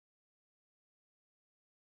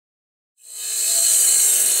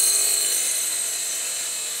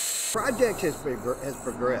Project has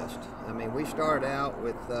progressed. I mean, we started out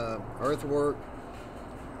with earthwork,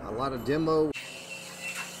 a lot of demo,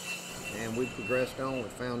 and we progressed on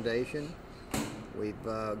with foundation. We've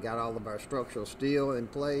got all of our structural steel in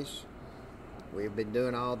place. We've been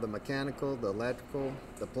doing all the mechanical, the electrical,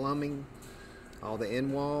 the plumbing, all the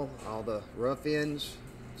end wall, all the rough ends.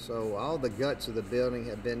 So all the guts of the building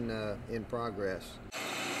have been in progress.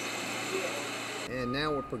 And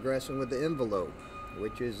now we're progressing with the envelope,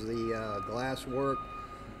 which is the glass work,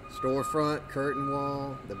 storefront, curtain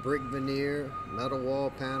wall, the brick veneer, metal wall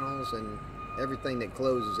panels, and everything that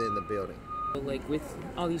closes in the building. Like with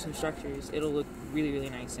all these new structures, it'll look really, really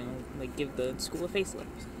nice and like give the school a facelift.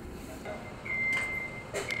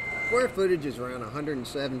 Square footage is around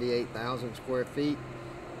 178,000 square feet.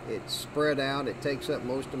 It's spread out. It takes up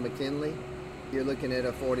most of McKinley. You're looking at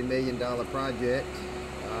a $40 million project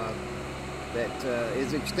that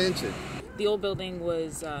is extensive. The old building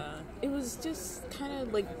was, it was just kind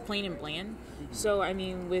of like plain and bland. So, I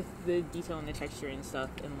mean, with the detail and the texture and stuff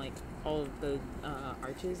and like all of the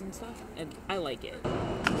arches and stuff, and I like it.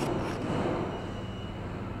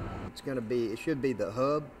 It should be the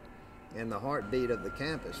hub and the heartbeat of the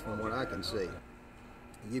campus from what I can see.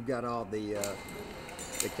 You've got all the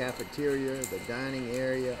cafeteria, the dining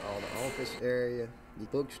area, all the office area, the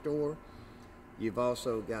bookstore. You've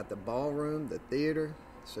also got the ballroom, the theater.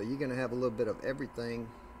 So you're going to have a little bit of everything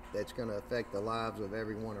that's going to affect the lives of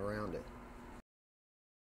everyone around it.